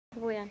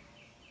Takbo yan.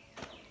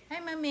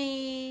 Hi,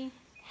 Mami.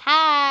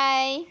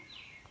 Hi!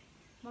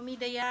 Mami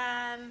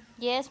Dayan.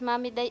 Yes,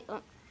 Mami Day...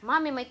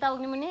 Mami, may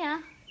tawag ni mo niya.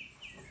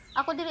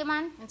 Ako dili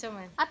man. Ano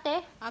man?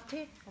 Ate.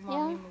 Ate? Mami,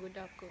 Yeah. magod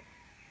ako.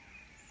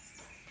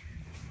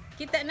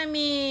 Kita na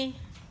mi.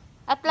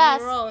 At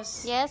last.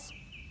 Rose. Yes.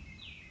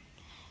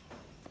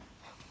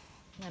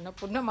 Ano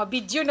po na,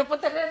 mabidyo na po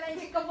talaga na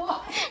hindi ka mo.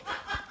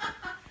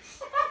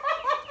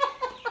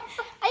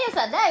 Ayos,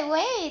 Day.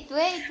 Wait.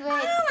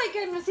 Oh my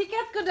God,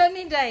 masikat ko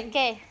dani, Day.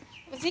 Okay.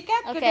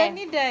 Masikat ko Okay.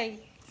 dani, Day.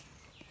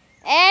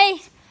 Hey,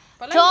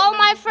 Palayo to all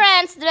na. my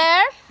friends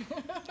there.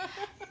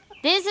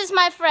 This is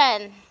my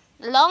friend.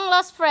 Long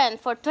lost friend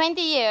for 20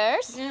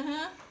 years.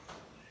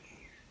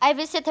 I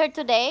visit her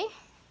today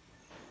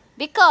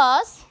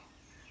because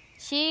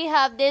she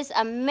have this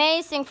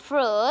amazing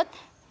fruit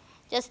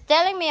just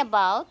telling me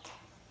about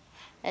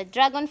a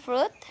dragon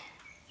fruit.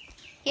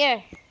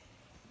 Here,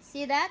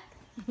 see that?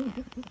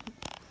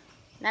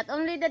 Not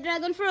only the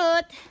dragon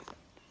fruit,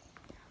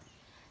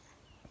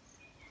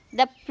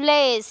 the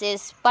place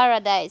is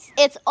paradise.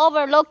 It's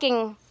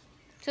overlooking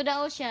to the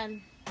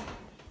ocean.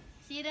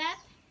 See that?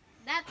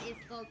 That is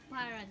called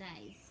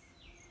paradise.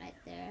 Right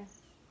there.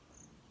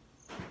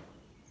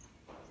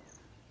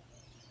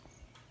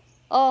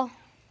 Oh,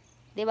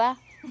 diba?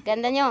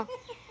 Ganda nyo.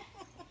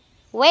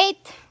 Wait,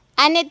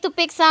 I need to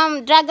pick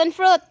some dragon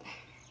fruit.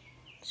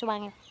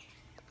 Sumangin.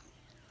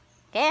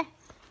 Okay,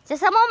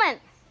 just a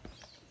moment.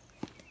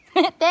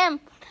 Tim,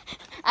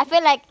 I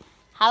feel like,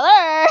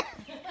 hello.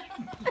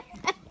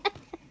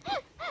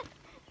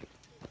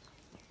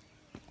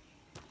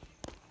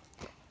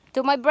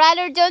 To my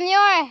brother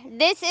Junior,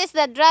 this is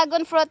the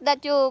dragon fruit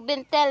that you've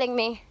been telling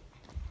me.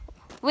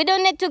 We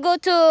don't need to go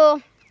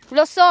to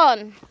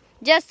Luzon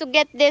just to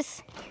get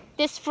this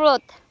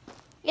fruit.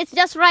 It's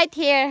just right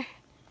here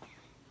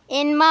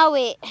in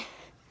Maui,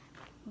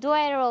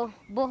 Duero,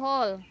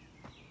 Bohol.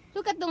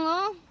 Look at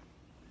Dungo.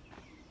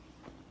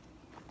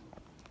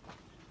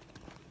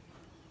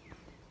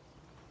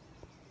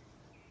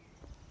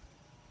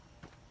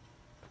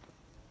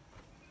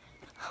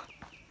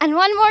 And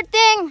one more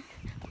thing.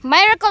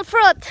 Miracle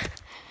fruit.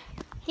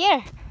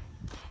 Here.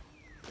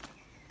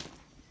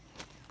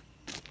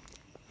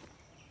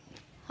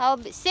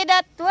 See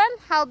that one?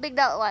 How big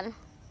that one?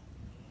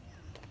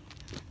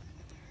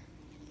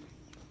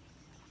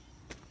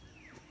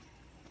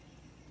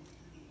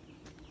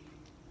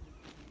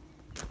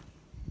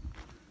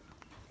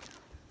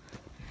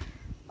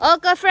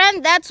 Okay,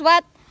 friend, that's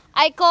what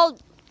I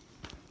called.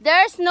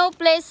 There's no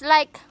place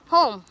like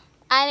home,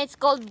 and it's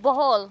called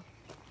Bohol.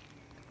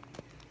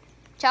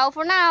 Ciao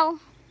for now.